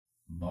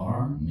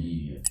Bar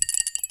Media.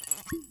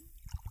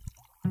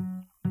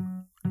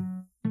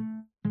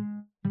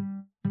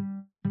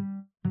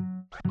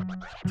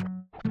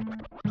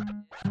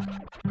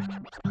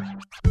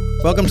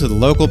 Welcome to The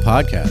Local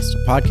Podcast,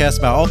 a podcast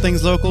about all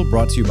things local,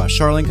 brought to you by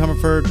Charlene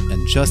Comerford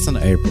and Justin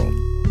April.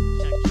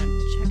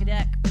 Check a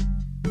deck.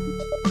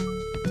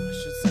 That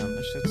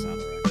should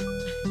sound alright.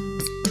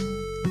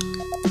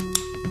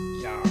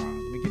 Yeah,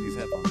 let me get these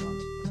headphones on.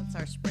 That's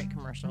our Sprite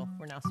commercial.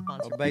 We're now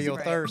sponsored by Obey your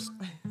Sprite. thirst.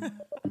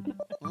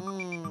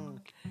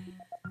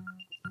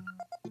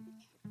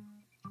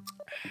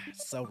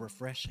 So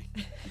refreshing.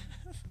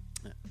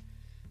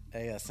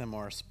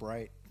 ASMR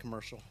Sprite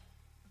commercial.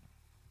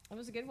 That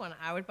was a good one.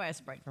 I would buy a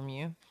Sprite from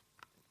you.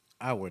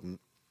 I wouldn't.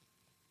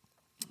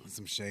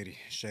 Some shady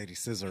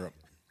scissor up.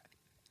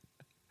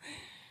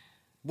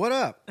 What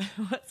up?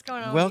 What's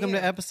going on Welcome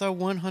with to episode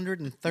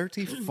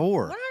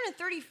 134.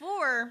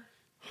 134?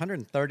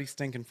 130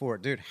 stinking four.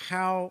 Dude,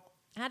 how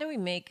do we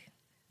make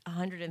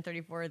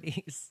 134 of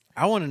these?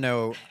 I want to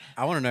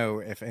know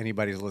if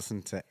anybody's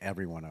listened to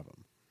every one of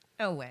them.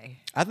 No way.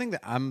 I think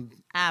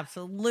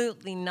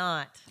Absolutely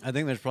not. I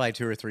think there's probably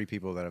 2 or 3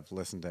 people that have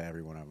listened to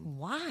every one of them.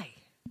 Why?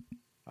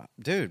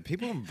 Dude,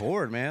 people are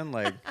bored, man.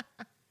 Like,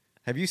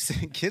 have you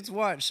seen kids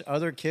watch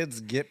other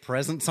kids get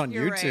presents on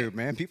You're YouTube, right.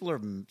 man? People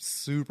are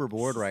super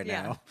bored right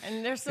now.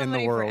 And there's in the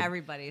somebody for world.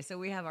 everybody, so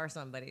we have our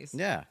somebodies.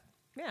 Yeah.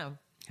 Yeah.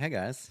 Hey,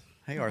 guys.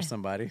 Hey, our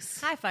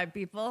somebodies. High five,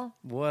 people.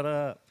 What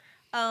up?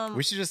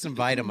 We should just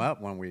invite them up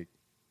one week.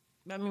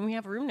 I mean, we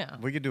have room now.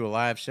 We could do a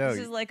live show.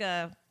 This is like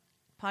a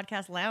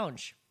podcast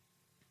lounge.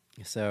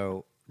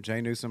 So,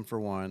 Jay Newsom for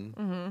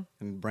one,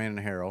 and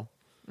Brandon Harrell.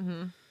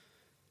 Mm-hmm.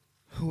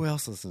 Who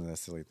else listens to that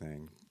silly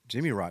thing?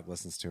 Jimmy Rock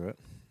listens to it.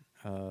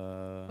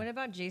 What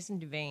about Jason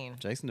Devane?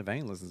 Jason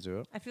Devane listens to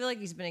it. I feel like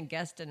he's been a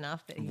guest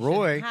enough that he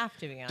Roy, shouldn't have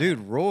to be on dude,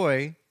 it.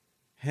 Roy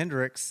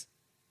Hendricks,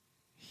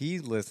 he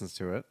listens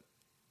to it.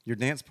 Your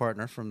dance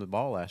partner from the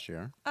ball last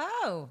year.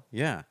 Oh.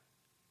 Yeah.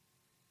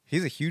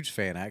 He's a huge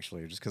fan,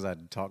 actually, just because I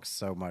talk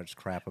so much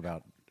crap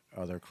about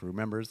other crew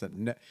members.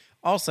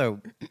 Also,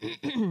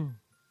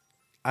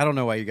 I don't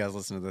know why you guys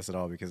listen to this at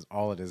all, because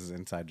all it is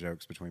inside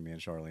jokes between me and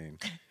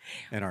Charlene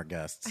and our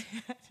guests.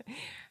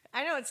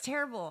 I know, it's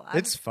terrible.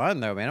 It's fun,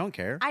 though, man. I don't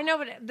care. I know,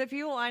 but the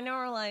people I know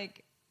are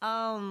like,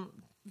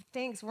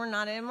 thanks, we're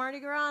not in Mardi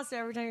Gras, so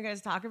every time you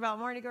guys talk about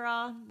Mardi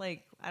Gras,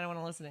 like, I don't want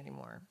to listen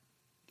anymore.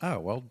 Oh,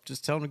 well,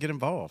 just tell them to get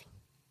involved.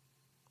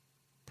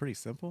 Pretty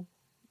simple.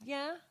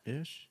 Yeah,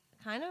 Ish.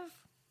 kind of.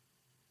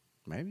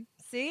 Maybe.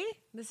 See?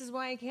 This is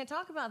why you can't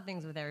talk about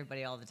things with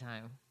everybody all the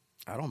time.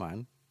 I don't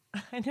mind.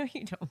 I know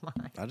you don't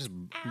mind. I just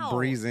Ow.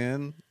 breeze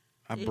in.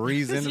 I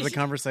breeze into the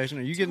conversation.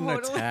 Are you getting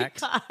Totally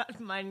attacked? caught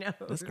my nose.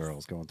 This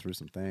girl's going through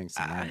some things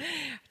tonight.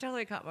 I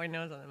totally caught my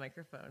nose on the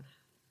microphone.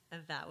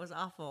 And that was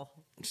awful.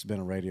 She's been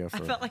on radio for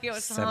felt like it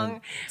was hung. I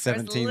was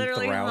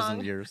 17,000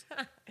 hung. years.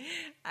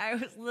 I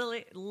was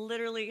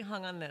literally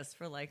hung on this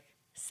for like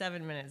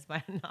 7 minutes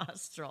by a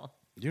nostril.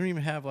 You don't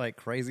even have like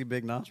crazy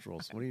big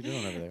nostrils. What are you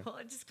doing over there? Well,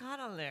 it just caught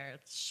on there.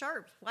 It's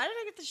sharp. Why did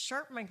I get the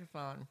sharp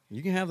microphone?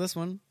 You can have this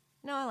one.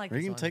 No, I like Or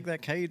this you can one. take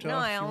that cage No,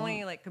 off. I if you only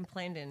want. like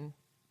complained in,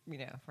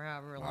 for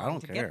however I long don't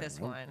to care. get this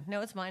Nope. one.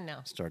 No, it's mine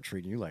now. Start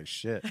treating you like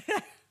shit.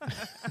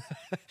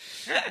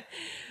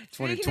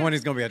 Speaking 2020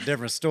 is going to be a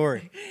different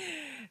story.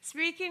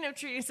 Speaking of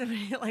treating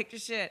somebody like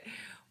shit,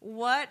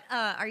 what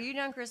are you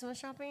done Christmas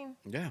shopping?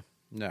 Yeah.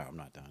 No, I'm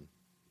not done.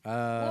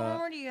 What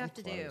more do you have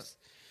to do? close.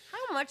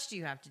 How much do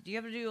you have to do? Do you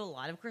have to do a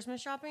lot of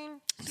Christmas shopping?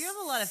 You have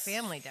a lot of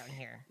family down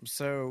here.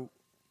 So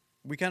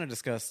we kind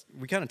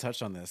of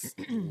touched on this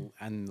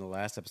in the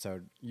last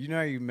episode.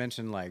 You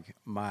mentioned like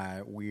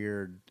my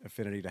weird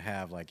affinity to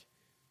have like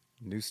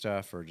new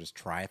stuff or just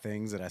try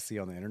things that I see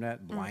on the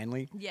internet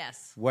blindly.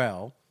 Yes.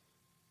 Well,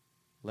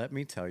 let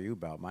me tell you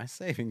about my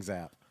savings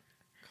app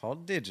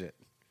called Digit.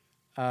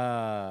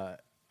 I'll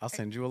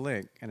send you a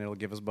link and it'll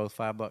give us both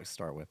 $5 to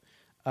start with.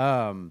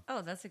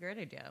 Oh, that's a great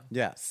idea.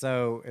 Yeah,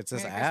 so it's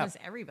this Merry app,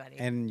 Christmas, everybody.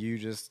 and you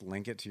just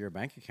link it to your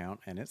bank account,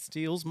 and it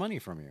steals money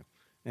from you,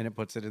 and it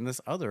puts it in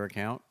this other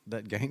account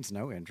that gains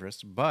no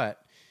interest.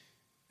 But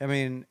I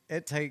mean,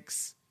 it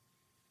takes,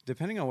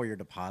 depending on what you're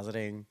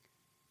depositing,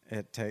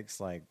 it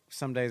takes like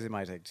some days it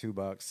might take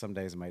 $2, some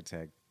days it might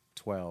take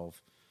 12.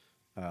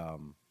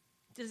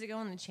 Does it go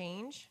in the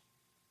change?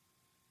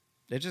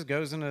 It just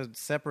goes in a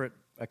separate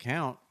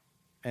account,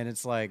 and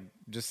it's like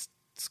just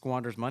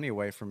squanders money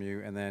away from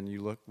you, and then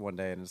you look one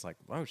day and it's like,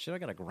 oh shit, I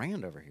got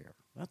 $1,000 over here.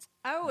 That's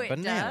It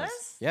bananas.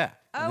 does? Yeah.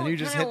 Oh, And then you it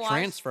just kinda hit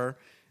transfer,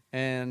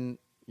 and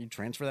you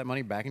transfer that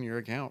money back in your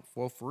account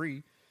for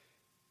free.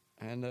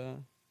 And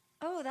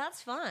Oh,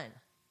 that's fun.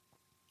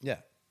 yeah,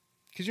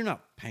 because you're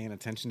not paying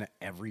attention to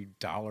every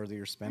dollar that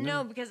you're spending.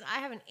 No, because I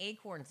have an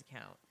Acorns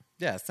account.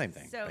 Yeah, same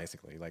thing, So-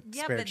 basically. Like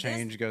yeah, spare but this-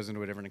 change goes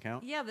into a different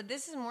account. Yeah, but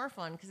this is more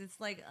fun because it's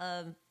like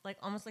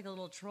almost like a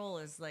little troll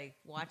is like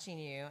watching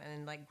you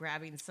and like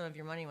grabbing some of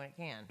your money when it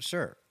can,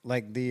 Sure.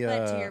 Like the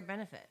but to your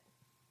benefit.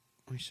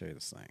 let me show you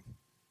this thing.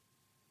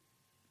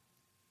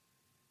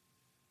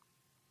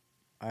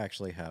 I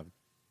actually have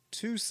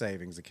 2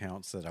 savings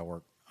accounts that I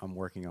work I'm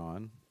working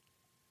on.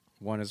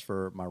 One is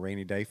for my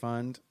rainy day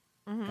fund,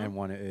 and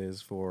one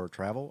is for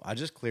travel. I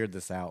just cleared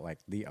this out like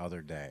the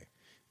other day,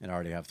 and I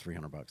already have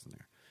 $300 in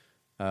there.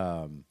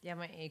 Yeah,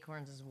 my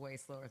Acorns is way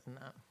slower than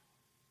that.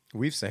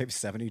 We've saved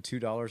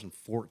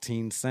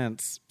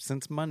 $72.14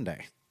 since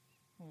Monday.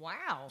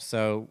 Wow.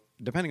 So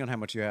depending on how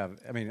much you have,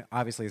 I mean,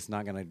 obviously it's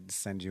not going to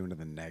send you into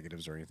the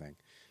negatives or anything,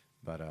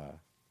 but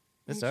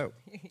it's dope.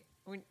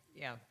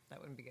 Yeah, that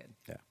wouldn't be good.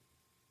 Yeah.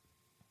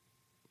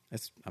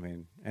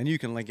 And you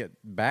can link it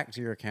back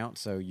to your account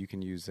so you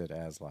can use it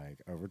as like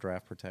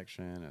overdraft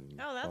protection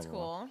and Oh, that's blah,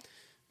 blah, blah. cool.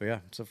 But yeah,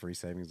 it's a free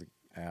savings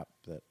app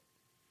that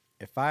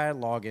if I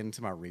log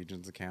into my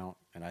Regions account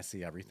and I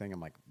see everything, I'm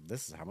like,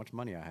 this is how much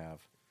money I have.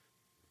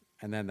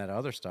 And then that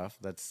other stuff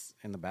that's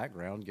in the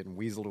background getting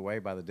weaseled away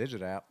by the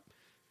Digit app.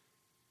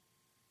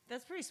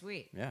 That's pretty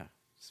sweet. Yeah,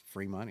 it's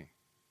free money.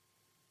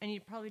 And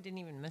you probably didn't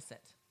even miss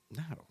it.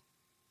 No,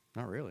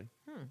 not really.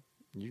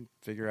 You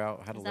figure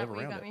out how to Is live that what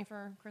you around got it. me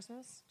for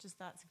Christmas? Just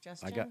that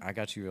suggestion? I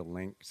got you a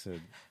link to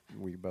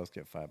we both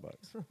get $5.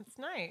 It's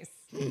nice.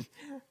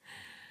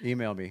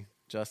 Email me,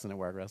 Justin at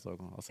Wiregrass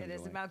Local. I'll send It you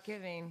is a link. about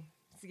giving.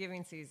 It's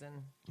giving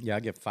season. Yeah,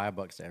 I give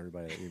 $5 to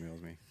everybody that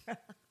emails me.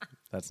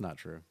 That's not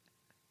true.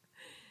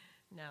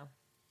 No.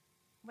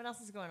 What else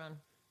is going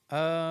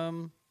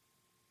on?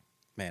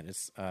 Man,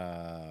 it's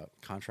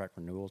contract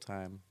renewal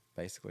time.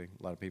 Basically,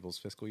 a lot of people's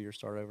fiscal year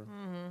start over,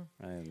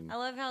 and I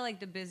love how like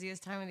the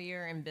busiest time of the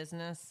year in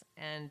business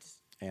and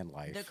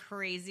life. the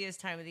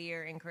craziest time of the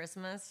year in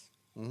Christmas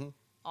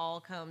all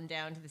come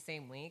down to the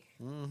same week.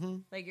 Mm-hmm.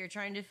 Like you're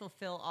trying to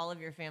fulfill all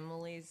of your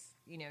family's,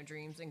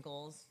 dreams and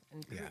goals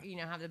and,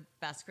 have the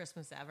best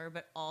Christmas ever.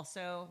 But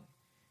also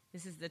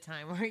this is the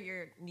time where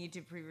you need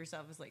to prove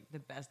yourself as like the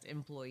best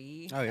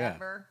employee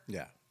ever.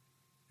 Yeah.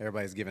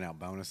 Everybody's giving out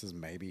bonuses,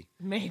 maybe.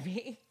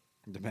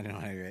 Depending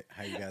on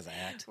how you guys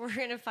act. We're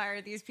going to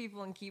fire these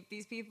people and keep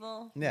these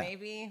people. Yeah.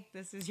 Maybe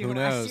this is your Who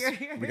last knows?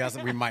 year.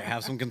 We might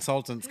have some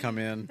consultants come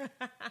in.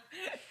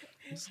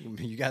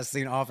 You guys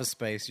seen Office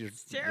Space. You're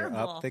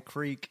up the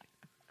creek.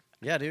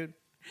 Yeah, dude.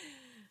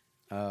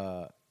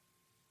 Yeah,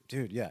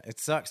 it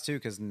sucks too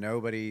because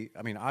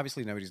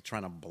obviously nobody's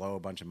trying to blow a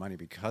bunch of money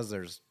because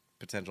there's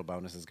potential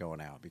bonuses going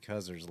out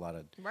because there's a lot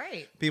of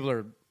people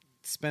are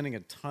spending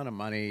a ton of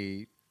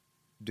money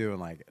doing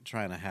like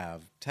trying to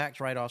have tax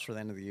write-offs for the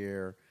end of the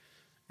year,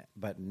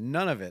 but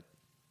nobody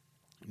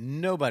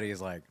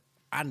is like,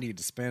 I need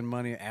to spend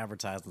money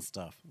advertising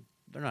stuff.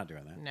 They're not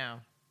doing that.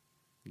 No.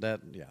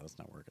 That's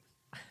not working.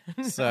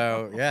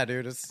 So yeah,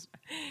 dude, it's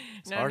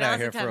hard out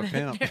here for a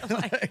pimp.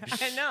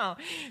 I know.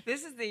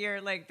 This is the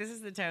year, this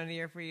is the time of the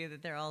year for you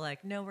that they're all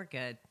like, no, we're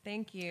good.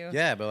 Thank you.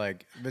 Yeah,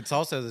 but it's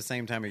also the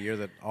same time of year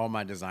that all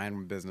my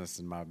design business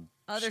and my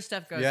other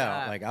stuff goes up.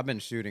 Yeah, I've been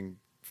shooting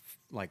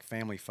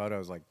family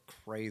photos like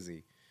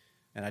crazy,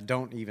 and I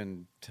don't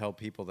even tell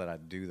people that I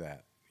do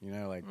that.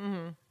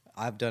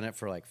 I've done it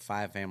for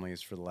 5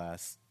 families for the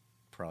last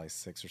probably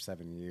 6 or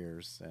 7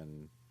 years,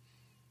 and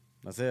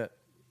that's it.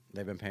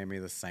 They've been paying me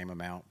the same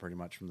amount pretty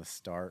much from the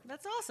start.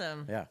 That's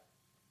awesome. Yeah.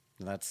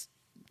 And that's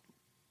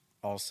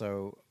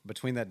also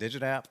between that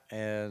Digit app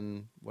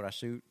and what I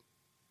shoot,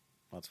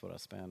 that's what I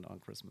spend on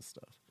Christmas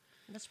stuff.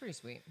 That's pretty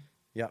sweet.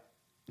 Yeah.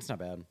 It's not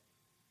bad.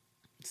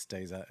 It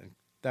stays at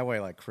that way,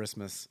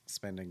 Christmas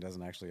spending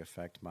doesn't actually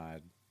affect my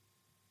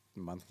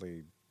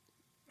monthly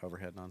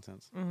overhead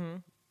nonsense. Mm-hmm.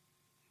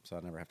 So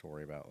I never have to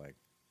worry about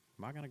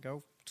am I going to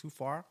go too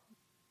far?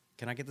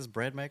 Can I get this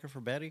bread maker for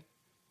Betty?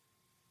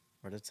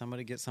 Or did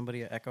somebody get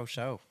somebody an Echo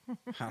Show?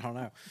 I don't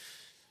know.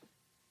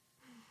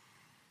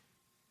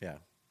 Yeah.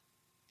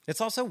 It's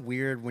also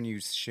weird when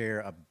you share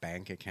a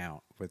bank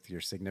account with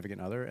your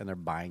significant other and they're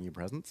buying you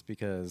presents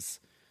because...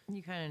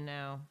 You kind of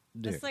know.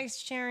 Dude. It's like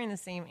sharing the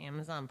same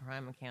Amazon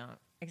Prime account,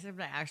 except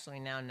I actually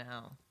now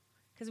know.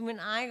 Because when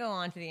I go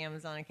onto the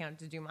Amazon account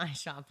to do my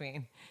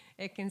shopping,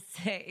 it can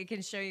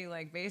show you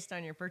based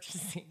on your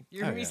purchasing,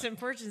 your recent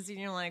purchasing.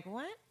 You're like,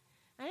 what?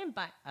 I didn't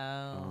buy.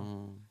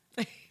 Oh.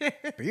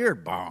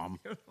 Beard bomb.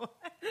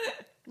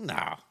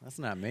 No, that's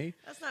not me.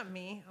 That's not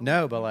me. Oh,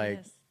 no,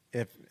 but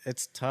if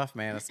it's tough,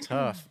 man, it's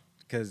tough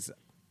because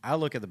I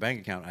look at the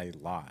bank account a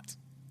lot.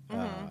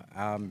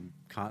 I'm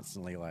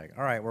constantly all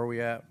right, where are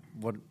we at?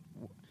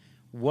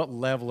 What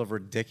level of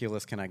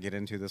ridiculous can I get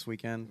into this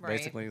weekend? Right.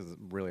 Basically, is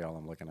really all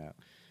I'm looking at.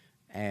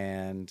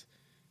 And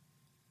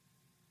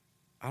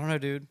I don't know,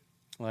 dude.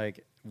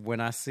 When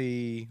I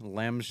see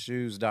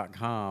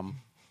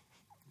lemshoes.com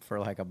for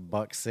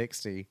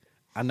 $160,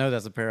 I know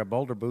that's a pair of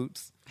Boulder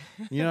boots.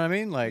 You know what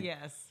I mean?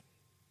 Yes.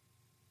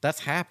 That's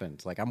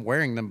happened. I'm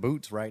wearing them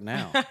boots right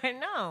now. I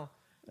know.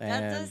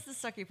 That's the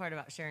sucky part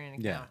about sharing an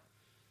account. Yeah.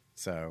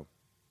 So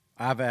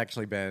I've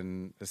actually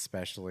been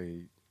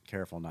especially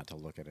careful not to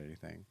look at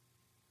anything.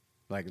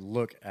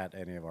 Look at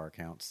any of our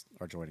accounts,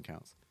 our joint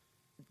accounts.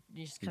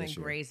 You just kind of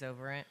graze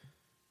over it.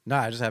 No,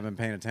 I just haven't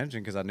been paying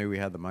attention because I knew we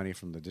had the money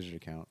from the Digit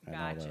account and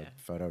all the Gotcha.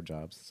 photo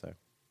jobs. So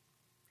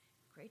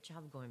Great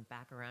job going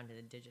back around to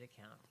the Digit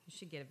account. You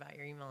should get about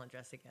your email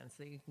address again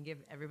so that you can give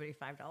everybody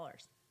 $5.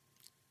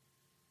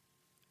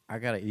 I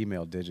got to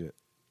email Digit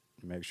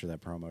make sure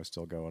that promo's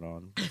still going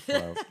on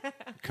before I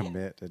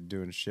commit to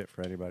doing shit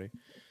for anybody.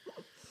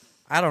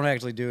 I don't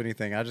actually do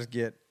anything. I just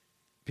get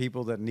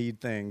people that need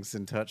things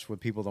in touch with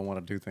people that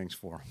want to do things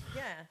for them.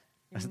 Yeah.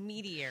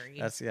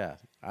 Intermediary.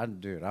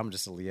 I'm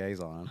just a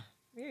liaison.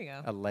 There you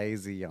go. A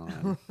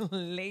lazy-on.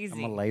 Lazy.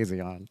 I'm a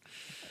lazy-on.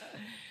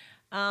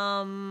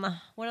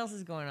 What else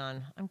is going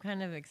on? I'm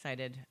kind of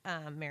excited.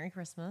 Merry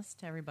Christmas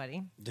to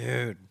everybody.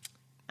 Dude.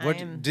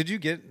 Did you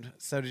get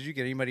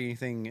anybody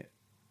anything?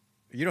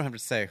 You don't have to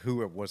say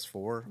who it was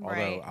for, right.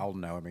 although I'll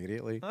know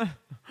immediately.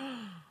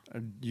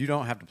 You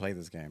don't have to play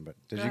this game, but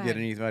did Go you ahead. get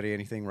anybody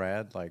anything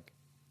rad, like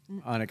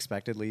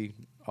unexpectedly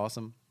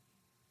awesome?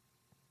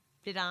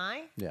 Did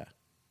I? Yeah.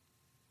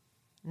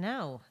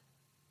 No.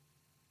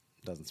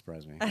 Doesn't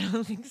surprise me. I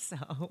don't think so.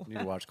 You need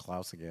to watch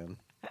Klaus again.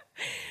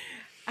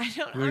 I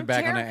don't. We'll be I'm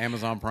back on terri-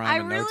 Amazon Prime I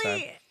in no time.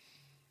 really.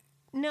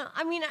 No,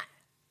 I mean,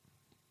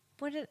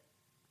 what did?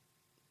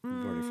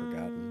 You've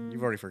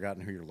already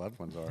forgotten who your loved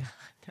ones are.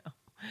 No,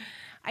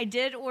 I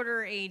did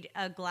order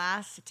a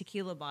glass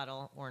tequila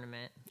bottle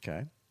ornament.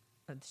 Okay.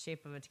 The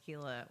shape of a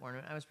tequila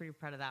ornament. I was pretty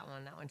proud of that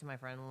one. That went to my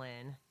friend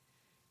Lynn,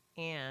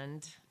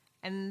 and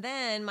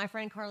then my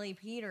friend Carly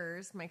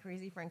Peters, my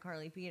crazy friend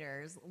Carly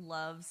Peters,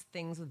 loves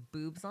things with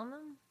boobs on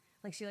them.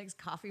 Like she likes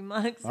coffee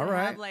mugs All that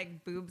right. have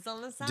like boobs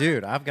on the side.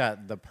 Dude, I've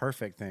got the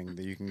perfect thing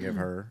that you can give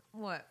her.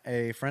 What?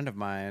 A friend of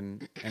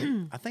mine,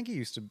 and I think he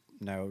used to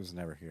know, it was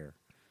never here.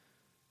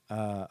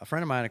 A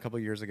friend of mine a couple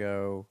of years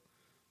ago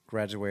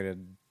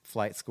graduated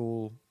flight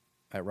school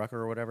at Rucker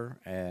or whatever,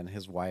 and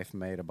his wife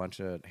made a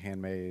bunch of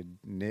handmade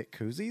knit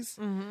koozies.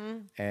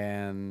 Mm-hmm.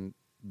 And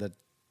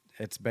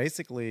it's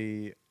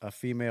basically a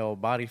female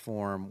body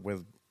form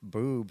with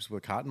boobs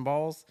with cotton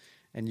balls,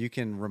 and you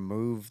can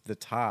remove the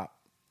top.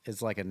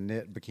 It's like a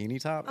knit bikini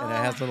top, and it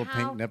has little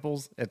pink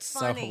nipples. It's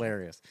funny. so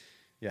hilarious.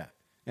 Yeah.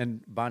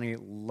 And Bonnie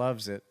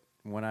loves it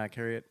when I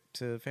carry it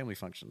to family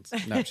functions.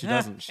 No, she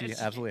doesn't. She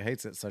absolutely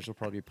hates it, so she'll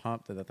probably be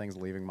pumped that the thing's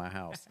leaving my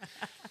house.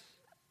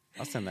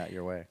 I'll send that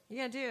your way.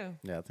 Yeah, do.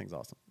 Yeah, that thing's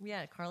awesome.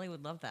 Yeah, Carly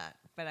would love that.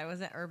 But I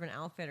was at Urban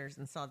Outfitters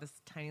and saw this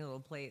tiny little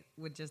plate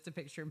with just a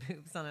picture of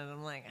boobs on it.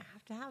 I'm like, I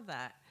have to have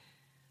that.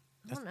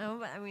 I don't know,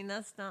 but I mean,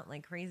 that's not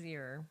like crazy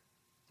or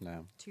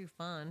too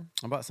fun.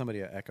 I bought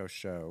somebody an Echo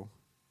Show.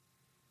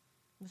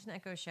 What's an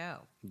Echo Show?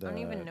 I don't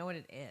even know what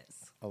it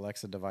is.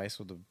 Alexa device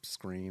with a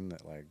screen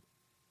that like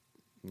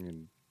you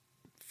can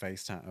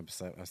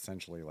FaceTime,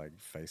 essentially like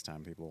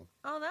FaceTime people.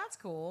 Oh, that's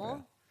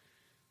cool.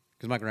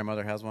 Because my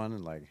grandmother has one,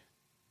 and like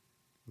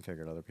I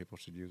figured other people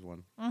should use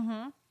one.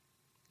 Mm-hmm.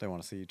 They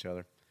want to see each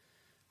other.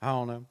 I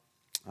don't know.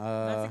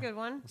 That's a good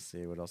one. Let's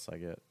see what else I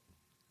get.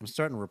 I'm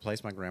starting to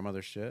replace my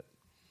grandmother's shit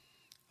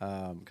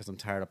because I'm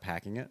tired of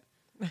packing it.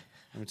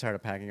 I'm tired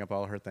of packing up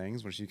all her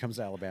things when she comes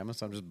to Alabama,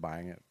 so I'm just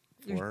buying it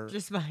for her.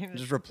 Just buying it.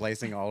 Just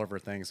replacing all of her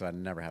things so I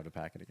never have to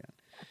pack it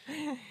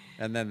again.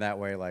 And then that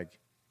way, like,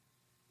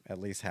 at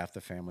least half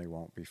the family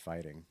won't be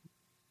fighting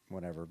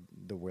whenever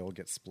the will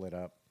gets split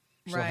up.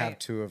 She'll have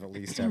two of at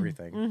least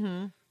everything.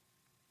 Mm-hmm.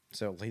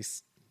 So at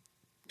least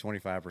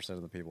 25%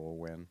 of the people will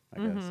win, I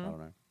guess. I don't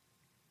know.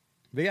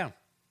 But yeah,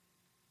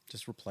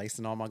 just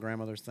replacing all my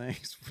grandmother's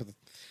things with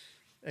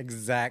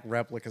exact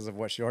replicas of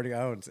what she already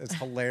owns. It's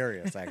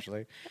hilarious,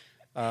 actually.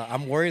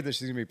 I'm worried that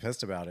she's going to be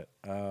pissed about it.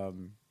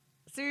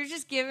 So you're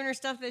just giving her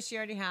stuff that she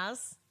already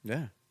has?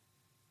 Yeah.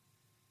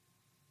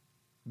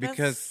 That's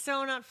Because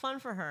so not fun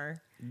for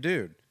her.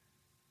 Dude.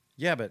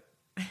 Yeah, but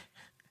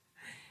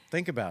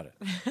think about it.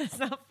 It's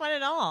not fun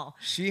at all.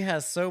 She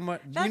has so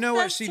much. Do you know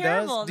what she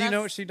does? Do you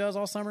know what she does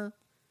all summer?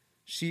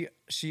 She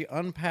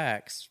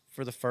unpacks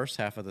for the first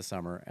half of the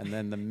summer, and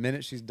then the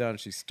minute she's done,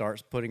 she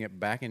starts putting it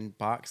back in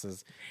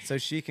boxes so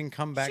she can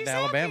come back She's to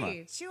Alabama.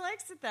 happy. She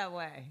likes it that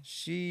way.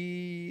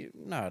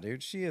 No,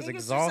 dude, she is Maybe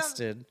it's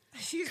exhausted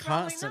She's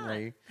probably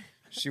constantly. not.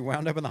 She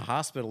wound up in the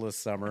hospital this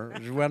summer.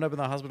 She wound up in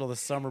the hospital the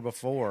summer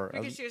before.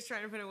 Because she was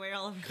trying to put away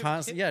all of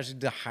her Yeah, she's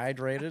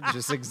dehydrated,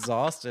 just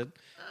exhausted.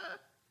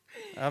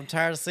 I'm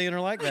tired of seeing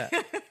her like that.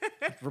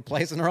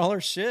 Replacing her all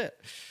her shit.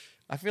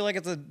 I feel like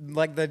it's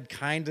like the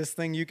kindest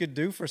thing you could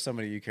do for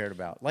somebody you cared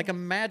about. Like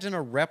imagine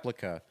a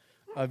replica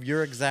of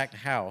your exact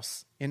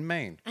house in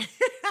Maine.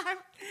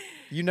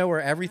 You know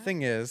where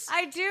everything is.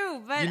 I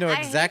do, but you know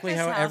exactly I hate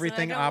this how house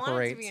everything and I don't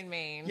operates. Want it to be in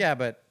Maine. Yeah,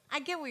 but I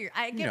get what you're.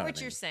 You know what what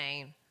I you're mean.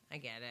 saying. I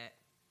get it.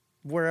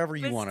 Wherever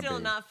you want to be. But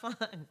still not fun.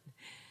 That's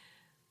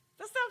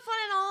not fun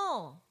at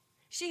all.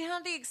 She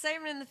had the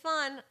excitement and the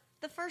fun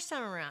the first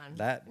time around.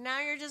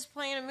 Now you're just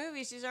playing a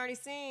movie she's already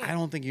seen. I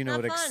don't think you know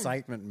Not what fun.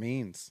 excitement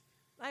means.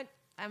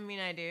 I mean,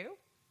 I do.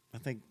 I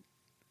think,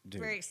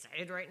 dude. Very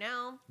excited right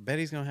now.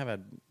 Betty's going to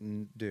have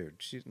dude,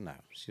 she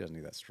doesn't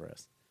need that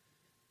stress.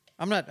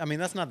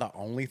 That's not the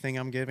only thing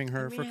I'm giving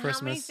her for Christmas.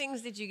 How many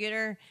things did you get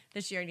her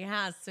that she already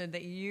has so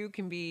that you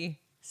can be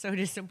so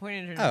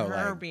disappointed in Oh,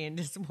 her like- being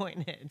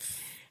disappointed?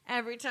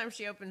 Every time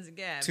she opens a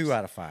gift. 2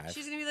 out of 5.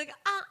 She's going to be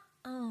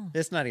like,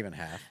 It's not even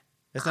half.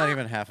 It's not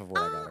even half of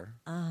what I got her.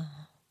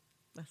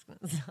 That's going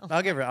to sound.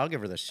 I'll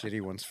give her the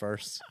shitty ones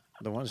first.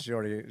 The ones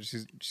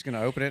she's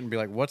gonna open it and be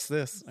like, "What's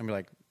this?" And be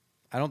like,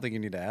 I don't think you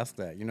need to ask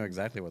that. You know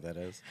exactly what that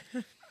is.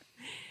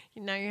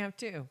 Now you have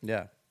two.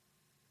 Yeah.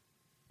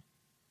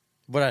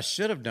 What I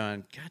should have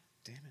done, God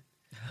damn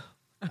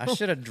it. I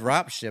should have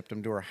drop shipped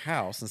them to her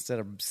house instead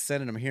of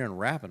sending them here and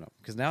wrapping them.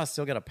 Because now I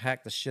still got to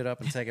pack the shit up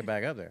and take it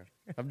back up there.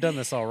 I've done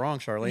this all wrong,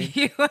 Charlene.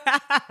 You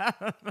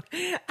have.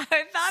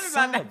 I thought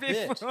Son about of that a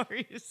bitch. before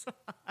you saw.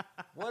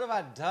 What have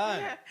I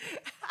done?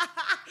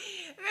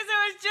 Because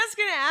I was just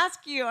gonna ask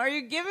you, are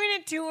you giving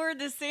it to her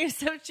the same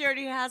stuff she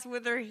already has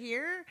with her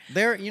here?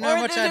 You know how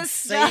Or much the I'd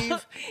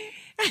stuff-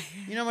 save?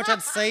 You know how much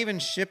I'd save in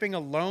shipping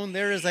alone?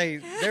 There's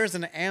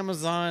an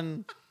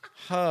Amazon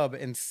hub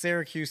in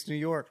Syracuse, New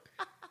York.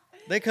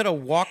 They could have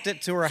walked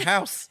it to her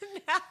house.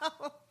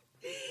 No.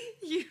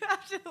 You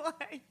have to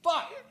like.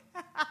 Fuck.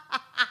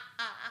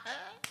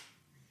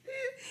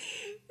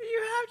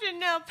 You have to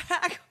now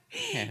pack.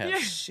 Yeah,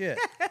 shit.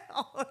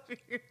 all of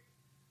your.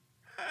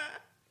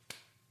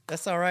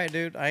 That's all right,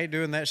 dude. I ain't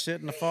doing that shit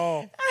in the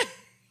fall.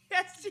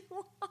 Yes,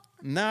 you are.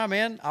 Nah,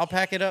 man. I'll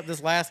pack it up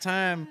this last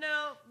time.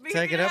 No, because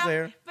Take you it up have-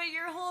 there. But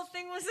your whole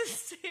thing was to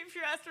save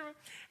your ass from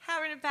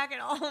having to pack it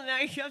all. Now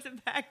you have to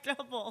pack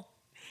double,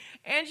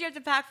 and you have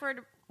to pack for it.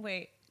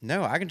 Wait.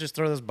 No, I can just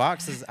throw those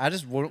boxes. I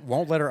just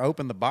won't let her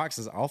open the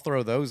boxes. I'll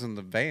throw those in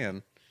the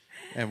van,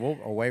 and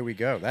away we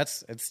go.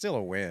 It's still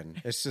a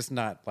win. It's just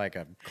not like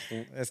a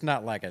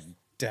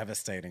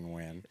devastating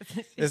win.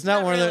 It's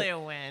not one really of the. a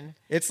win.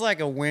 It's like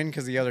a win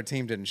because the other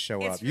team didn't show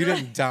It's up. You really-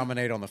 didn't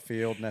dominate on the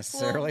field Well,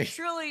 necessarily.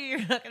 truly, you're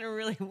not going to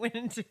really win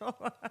until.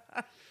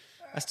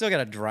 I still got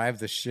to drive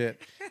the shit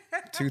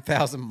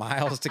 2,000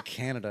 miles to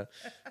Canada.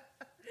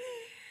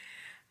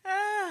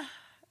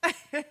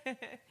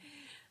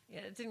 Yeah,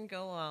 it didn't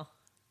go well.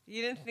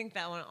 You didn't think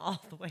that one all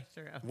the way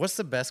through. What's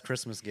the best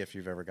Christmas gift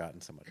you've ever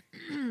gotten somebody?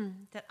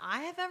 That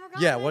I have ever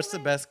gotten? Yeah, what's the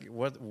anyway?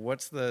 best?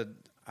 What's the?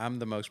 I'm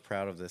the most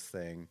proud of this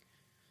thing.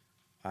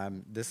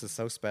 This is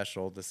so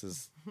special. This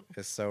is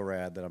so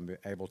rad that I'm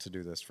able to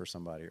do this for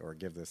somebody or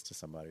give this to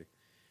somebody.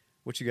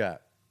 What you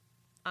got?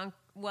 If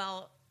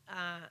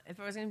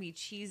I was going to be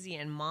cheesy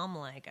and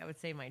mom-like, I would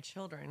say my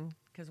children,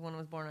 because one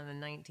was born on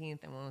the 19th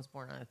and one was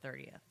born on the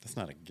 30th. That's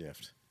not a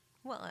gift.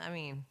 Well, I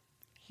mean,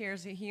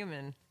 here's a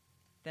human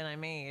that I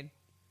made.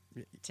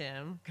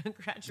 Tim, Yeah,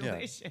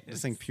 congratulations.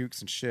 this thing pukes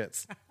and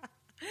shits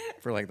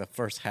for like the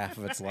first half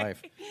of its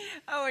life.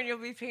 Oh, and you'll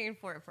be paying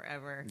for it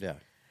forever. Yeah.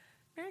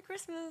 Merry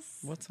Christmas.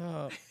 What's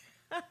up?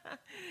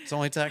 It's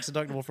only tax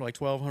deductible for like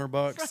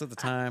 $1,200 at the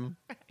time.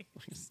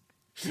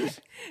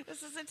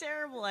 This is a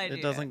terrible idea.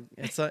 It doesn't.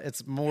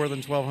 It's more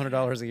than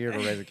 $1,200 a year to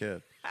raise a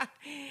kid.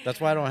 That's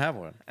why I don't have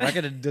one. If I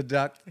could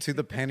deduct to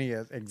the penny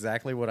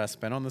exactly what I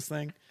spent on this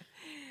thing,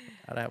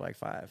 I'd have like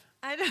 5.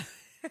 I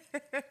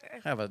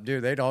don't.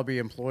 Dude, they'd all be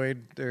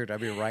employed. Dude, I'd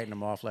be writing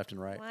them off left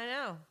and right. I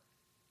know.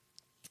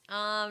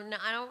 No,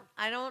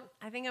 I don't.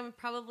 I think I'm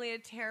probably a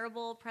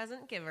terrible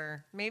present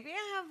giver. Maybe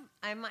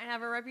I might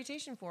have a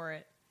reputation for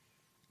it.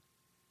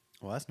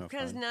 Well, that's no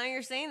Because fun. now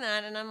you're saying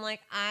that, and I'm like,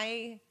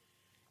 I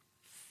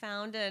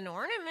found an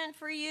ornament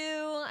for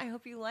you. I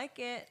hope you like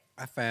it.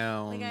 I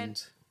found. Like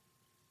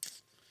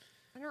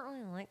I don't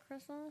really like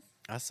Christmas.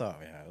 I saw.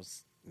 Yeah, it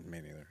was me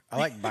neither. I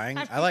like buying.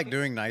 I like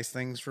doing nice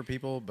things for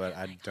people, but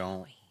I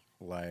don't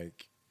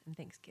like. And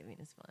Thanksgiving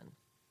is fun.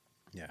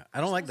 Yeah,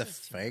 I don't like the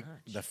Christmas is too fake.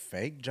 much. The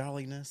fake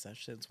jolliness. That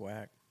shit's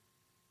whack.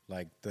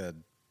 Like the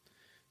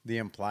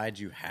implied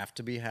you have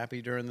to be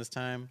happy during this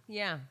time.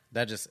 Yeah.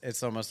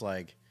 It's almost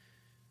like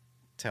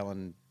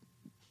telling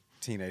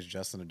teenage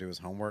Justin to do his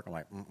homework. I'm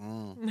like,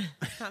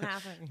 Not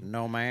happening.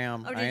 no,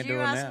 ma'am. Oh, I did ain't you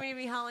doing ask that. me to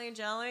be holly and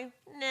jolly?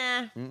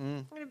 Nah.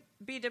 I'm going to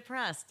be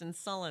depressed and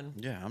sullen.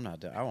 Yeah, I'm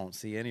not. I won't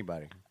see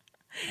anybody.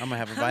 I'm gonna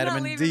have a I'm not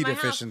vitamin leaving D my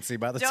house. deficiency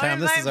by the Don't time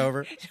this invite is me-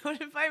 over. Don't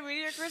invite me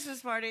to your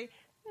Christmas party.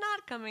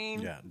 Not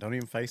coming. Yeah, don't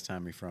even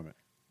FaceTime me from it.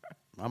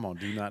 I'm on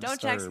do not Don't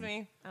disturb. text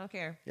me. I don't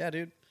care. Yeah,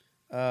 dude.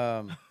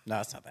 No,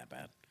 it's not that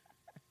bad.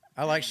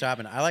 I like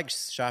shopping. I like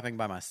shopping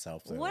by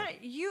myself. Though.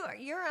 What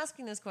you're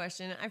asking this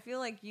question? I feel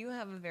like you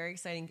have a very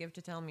exciting gift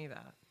to tell me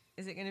about.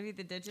 Is it going to be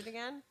the digit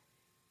again?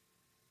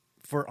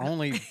 For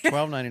only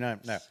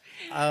 $12.99?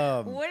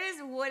 No.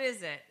 What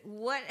is it?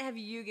 What have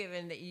you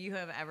given that you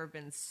have ever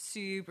been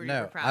super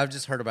No, duper proud I've of?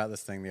 just heard about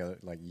this thing the other,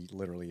 like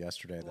literally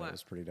yesterday. That What?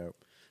 was pretty dope.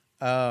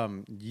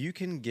 You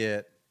can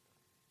get.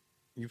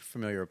 You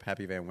familiar with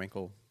Pappy Van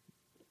Winkle,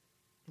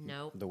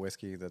 Nope. the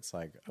whiskey that's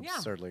like Yeah.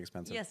 absurdly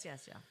expensive? Yes,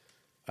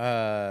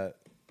 yeah.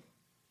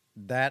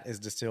 That is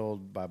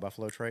distilled by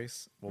Buffalo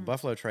Trace. Well,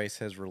 Buffalo Trace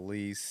has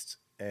released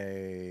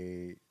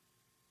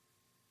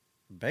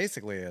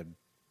basically a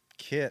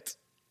kit,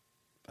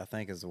 I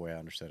think is the way I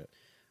understood it,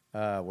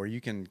 where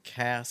you can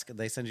cask.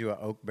 They send you an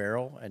oak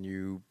barrel, and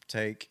you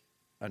take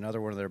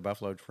another one of their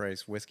Buffalo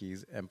Trace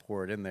whiskeys and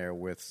pour it in there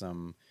with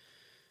some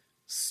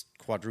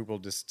quadruple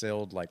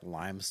distilled like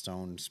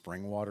limestone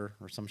spring water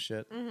or some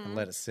shit, and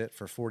let it sit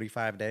for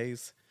 45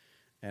 days.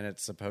 And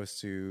it's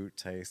supposed to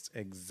taste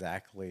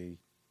exactly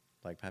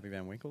like Pappy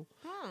Van Winkle.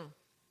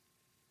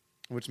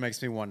 Which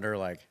makes me wonder,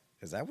 like,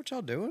 is that what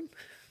y'all doing?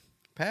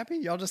 Pappy,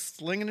 y'all just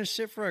slinging this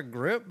shit for a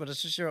grip, but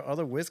it's just your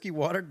other whiskey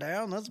watered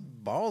down? That's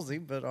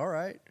ballsy, but all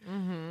right.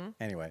 Mm-hmm.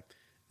 Anyway,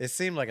 it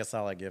seemed like a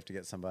solid gift to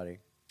get somebody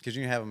because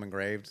you can have them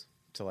engraved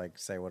to, like,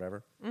 say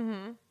whatever.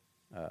 Mm-hmm.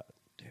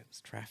 Dude,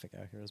 this traffic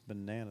out here is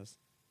bananas.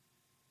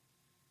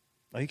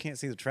 Oh, you can't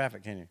see the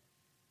traffic, can you?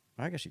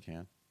 I guess you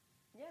can.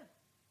 Yeah.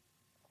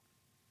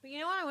 But you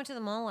know what? I went to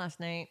the mall last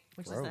night,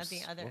 which is at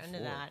the other end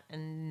of that,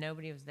 and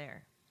nobody was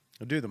there.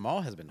 Oh, dude, the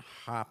mall has been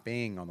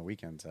hopping on the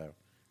weekend, so...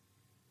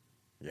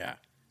 Yeah.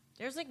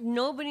 There's like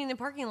nobody in the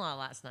parking lot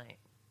last night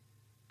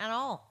at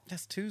all.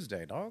 That's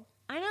Tuesday, dog.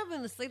 I know, but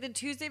it's like the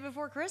Tuesday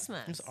before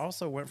Christmas. This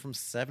also went from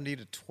 70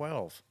 to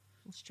 12.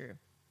 It's true.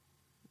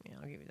 Yeah,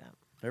 I'll give you that.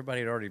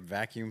 Everybody had already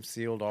vacuum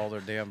sealed all their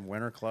damn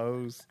winter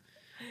clothes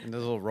in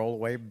those little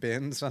rollaway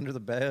bins under the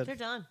bed. They're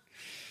done.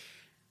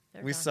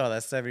 We saw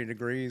that 70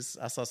 degrees.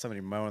 I saw somebody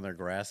mowing their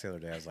grass the other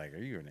day. I was like,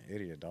 are you an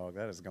idiot, dog?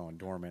 That is going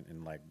dormant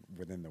in like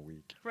within the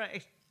week.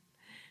 Right.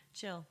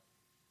 Chill.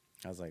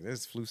 I was like, this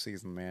is flu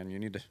season, man. You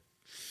need to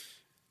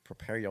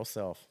prepare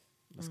yourself.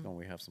 It's going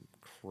to have some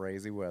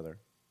crazy weather.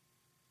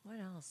 What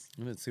else?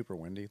 And it's super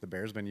windy. The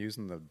bear's been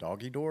using the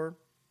doggy door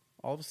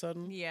all of a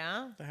sudden.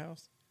 Yeah. At the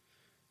house.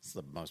 This is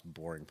the most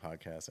boring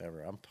podcast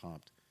ever. I'm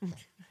pumped.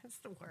 It's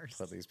the worst.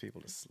 Put these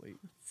people to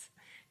sleep.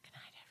 Good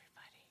night,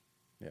 everybody.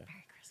 Yeah.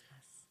 Merry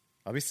Christmas.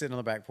 I'll be sitting on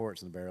the back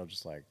porch and the bear will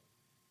just like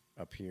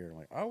appear and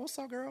like, oh, what's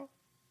up, girl?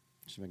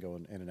 She's been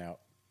going in and out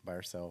by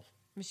herself.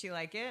 Does she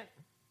like it?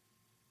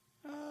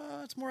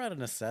 It's more out of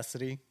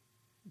necessity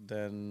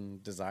than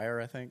desire,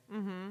 I think.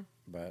 Mm-hmm.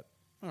 But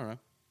I don't know.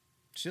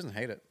 She doesn't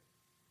hate it.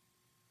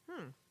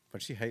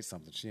 But she hates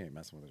something. She ain't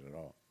messing with it at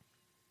all.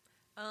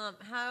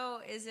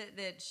 How is it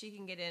that she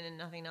can get in and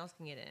nothing else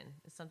can get in?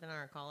 Is something on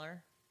her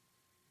collar?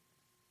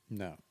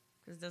 No.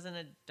 Because doesn't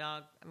a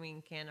dog,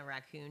 can a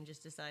raccoon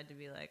just decide to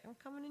be like, I'm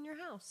coming in your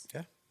house?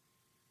 Yeah.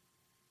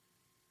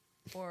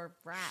 Or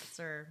rats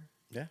or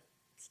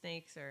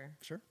snakes or...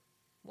 Sure.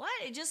 What?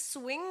 It just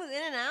swings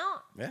in and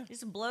out? Yeah.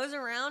 Just blows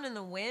around in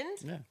the wind?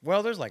 Yeah.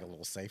 Well, there's like a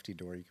little safety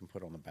door you can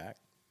put on the back.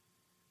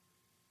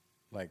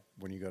 Like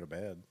when you go to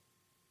bed.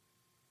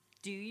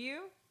 Do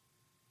you?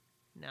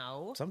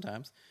 No.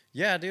 Sometimes.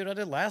 Yeah, dude, I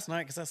did last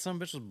night because that son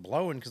of a bitch was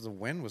blowing because the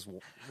wind was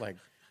like...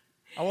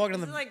 I walked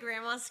in the... like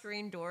grandma's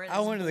screen door that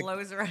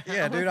blows around.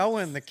 Yeah, dude, I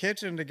went in the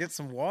kitchen to get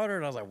some water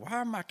and I was like, why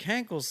are my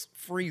cankles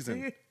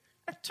freezing?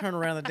 I turn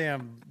around, the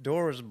damn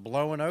door was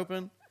blowing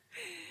open.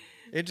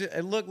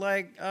 It looked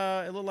like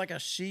a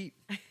sheet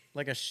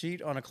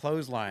on a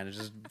clothesline. It's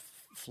just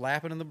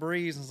flapping in the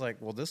breeze. And it's like,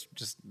 well, this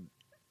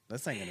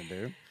ain't gonna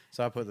do.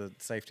 So I put the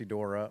safety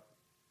door up.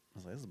 I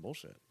was like, this is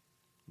bullshit.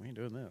 We ain't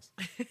doing this.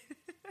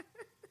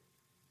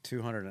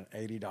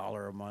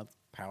 $280 a month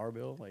power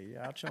bill. Like, you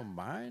out your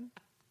mind?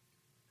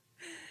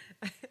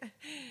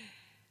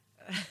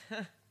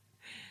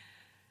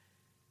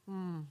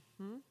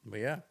 But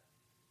yeah,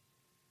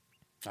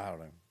 I don't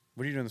know.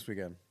 What are you doing this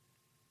weekend?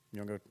 You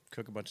want to go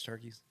cook a bunch of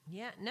turkeys?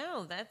 Yeah,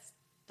 no, that's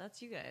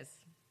you guys.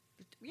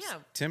 Yeah.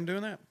 Is Tim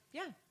doing that?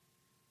 Yeah.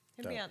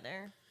 He'll be out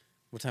there.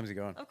 What time's he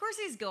going? Of course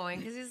he's going,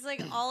 because he's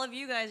like all of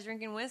you guys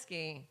drinking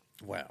whiskey.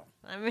 Well.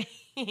 I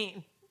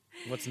mean...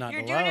 What's not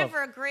You're to doing love? it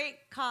for a great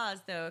cause,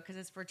 though, because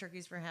it's for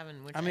Turkeys for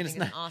Heaven, which I think is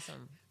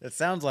awesome. It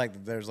sounds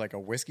like there's like a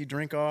whiskey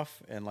drink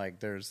off, and like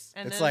there's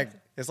and it's then,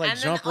 like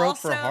jump rope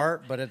for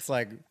heart, but it's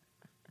like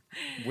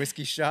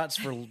whiskey shots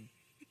for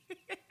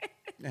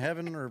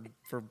heaven or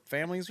for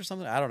families or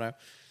something. I don't know.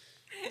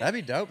 That'd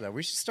be dope, though.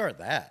 We should start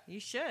that.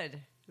 You should.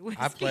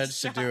 I pledge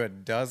to do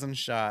 12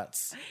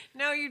 shots.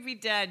 No, you'd be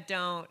dead.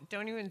 Don't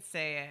even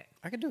say it.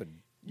 I could do it.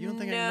 You don't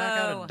think I can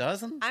knock out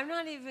 12? I'm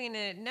not even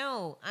gonna.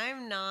 No,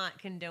 I'm not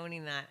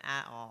condoning that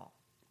at all.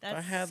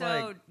 That's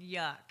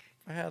yuck.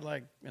 If I had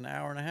like an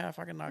hour and a half,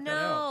 I could knock that out.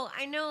 No,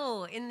 I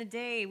know. In the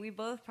day, we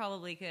both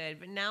probably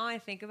could. But now I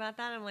think about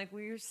that, I'm like,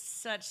 we're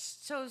so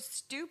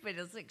stupid.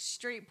 It's like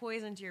straight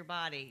poison to your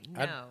body.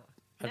 No.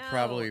 I'd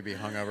probably be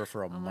hungover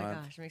for a month. Oh my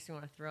gosh, it makes me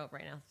want to throw up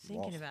right now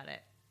thinking about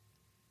it.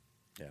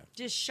 Yeah.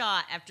 Just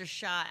shot after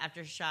shot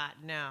after shot.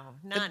 No,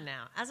 not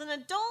now. As an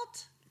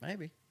adult,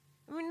 maybe.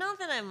 I mean, not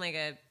that I'm like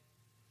a,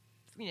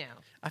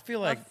 I feel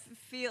like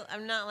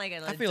I'm not like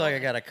a. I feel like I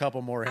got a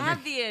couple more. I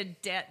have the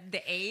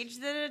age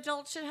that an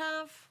adult should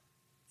have.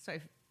 So,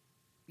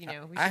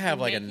 I have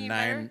like a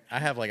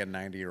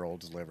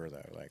 90-year-old's liver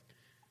though. Like,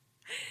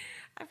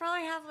 I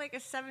probably have like a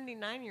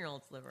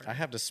 79-year-old's liver. I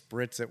have to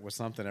spritz it with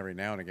something every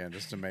now and again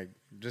just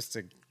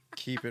to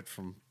keep it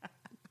from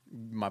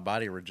my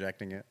body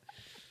rejecting it.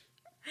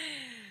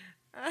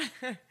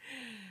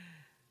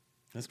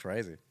 That's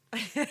crazy.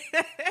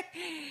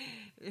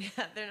 Yeah,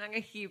 they're not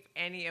going to keep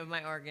any of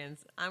my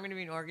organs. I'm going to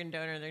be an organ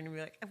donor. They're going to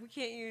be like, we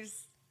can't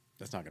use...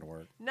 That's not going to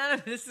work. None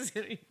of this is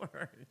going to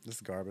work. This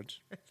is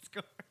garbage. It's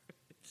garbage.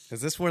 Is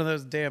this one of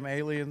those damn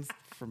aliens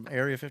from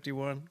Area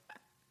 51?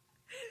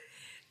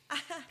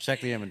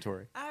 Check the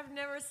inventory. I've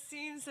never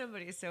seen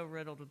somebody so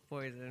riddled with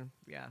poison.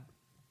 Yeah.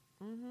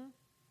 Mm-hmm.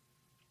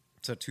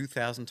 So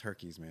 2,000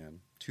 turkeys,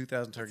 man.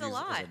 2,000 turkeys. It's a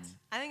lot.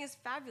 I think it's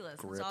fabulous.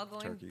 It's all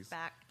going turkeys.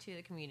 back to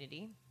the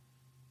community.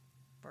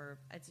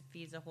 It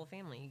feeds a whole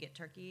family. You get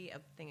turkey, a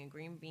thing of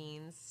green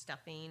beans,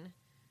 stuffing,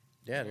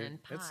 Yeah, dude, and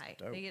it's pie.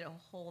 dope. They get a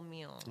whole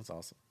meal. That's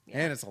awesome. Yeah.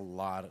 And it's a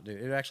lot.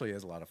 Dude, it actually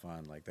is a lot of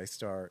fun. Like they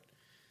start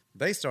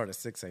at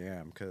 6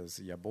 a.m. because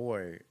your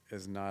boy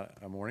is not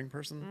a morning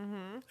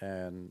person,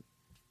 and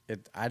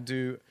I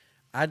do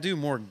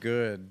more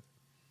good.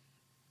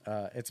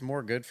 It's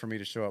more good for me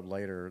to show up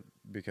later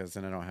because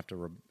then I don't have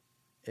to.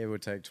 It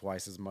would take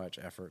twice as much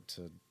effort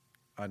to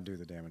undo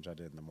the damage I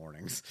did in the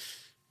mornings,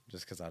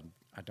 just because I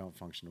don't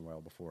function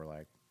well before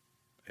like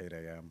 8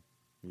 a.m.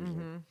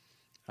 usually.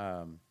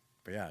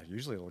 But yeah,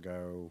 usually it'll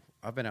go.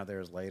 I've been out there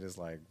as late as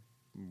like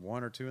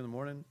 1 or 2 in the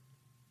morning,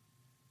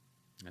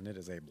 and it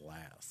is a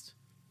blast.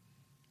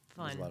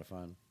 Fun. It's a lot of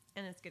fun.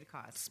 And it's good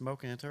cause.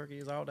 Smoking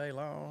turkeys all day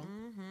long.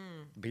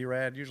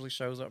 B-Rad usually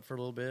shows up for a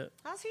little bit.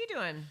 How's he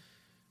doing?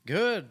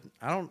 Good.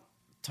 I don't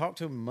talk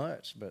to him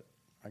much, but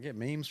I get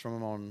memes from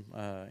him on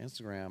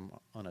Instagram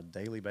on a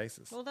daily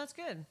basis. Well, that's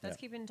good. Let's Yeah.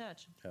 keep in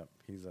touch. Yep,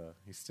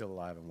 he's still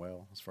alive and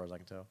well, as far as I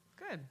can tell.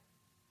 Good.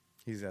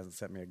 He hasn't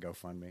sent me a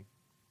GoFundMe.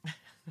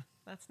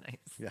 That's nice.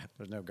 Yeah,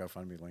 there's no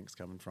GoFundMe links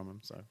coming from him,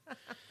 so I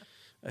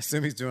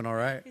assume he's doing all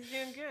right. He's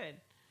doing good.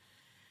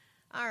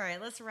 All right,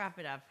 let's wrap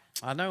it up.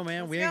 I know,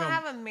 man. Let's we go ain't gonna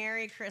have a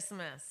Merry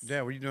Christmas.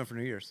 Yeah, what are you doing for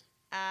New Year's?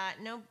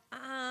 No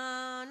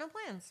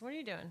plans. What are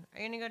you doing? Are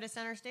you gonna go to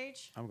Center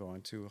Stage? I'm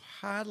going to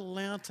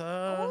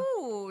Atlanta.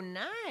 Oh,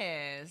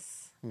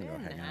 nice. I'm gonna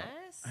Very go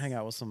nice. hang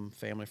out with some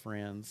family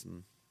friends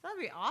and That'd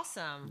be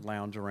awesome.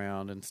 lounge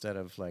around instead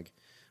of like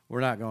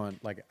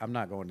I'm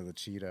not going to the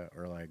Cheetah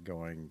or like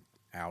going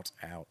out.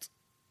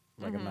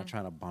 Like I'm not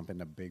trying to bump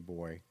into Big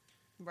Boy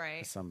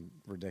Right. at some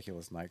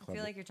ridiculous I nightclub.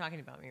 feel like you're talking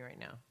about me right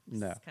now. This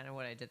No. is kind of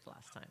what I did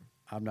last time.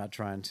 I'm not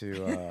trying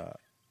to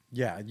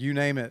yeah, you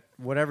name it.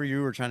 Whatever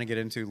you were trying to get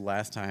into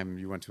last time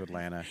you went to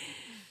Atlanta.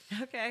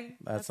 Okay.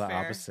 That's the fair.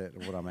 opposite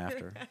of what I'm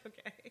after.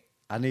 Okay.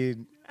 I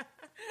need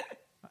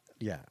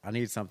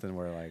something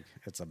where like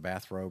it's a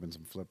bathrobe and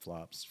some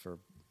flip-flops for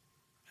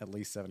at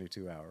least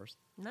 72 hours.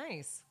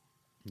 Nice.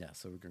 Yeah,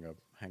 so we can go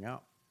hang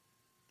out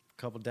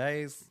a couple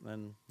days,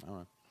 then I don't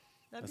know.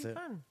 That'd That's be it.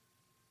 fun.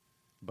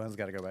 Bun's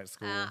got to go back to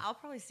school. I'll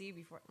probably see you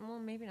before. Well,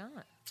 maybe not.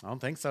 I don't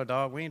think so,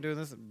 dog. We ain't doing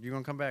this. You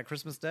gonna come back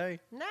Christmas Day?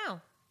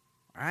 No.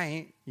 I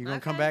ain't. You gonna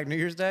Okay. come back New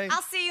Year's Day?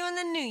 I'll see you in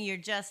the new year,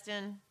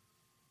 Justin.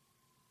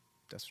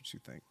 That's what you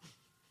think.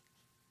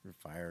 You're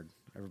fired.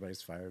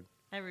 Everybody's fired.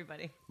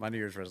 Everybody. My New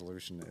Year's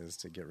resolution is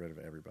to get rid of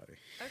everybody.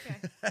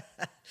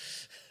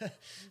 Okay.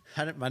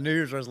 My New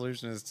Year's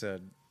resolution is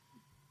to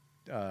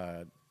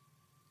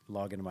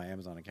log into my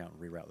Amazon account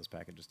and reroute those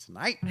packages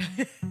tonight.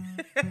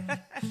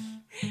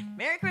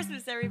 Merry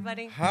Christmas,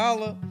 everybody.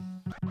 Holla.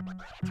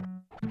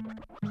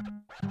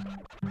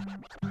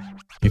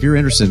 If you're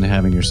interested in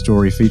having your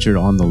story featured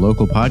on the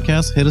local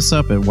podcast, hit us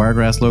up at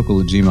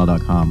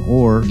wiregrasslocal@gmail.com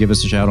or give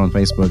us a shout on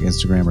Facebook,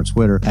 Instagram, or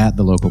Twitter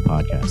 @the local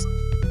podcast.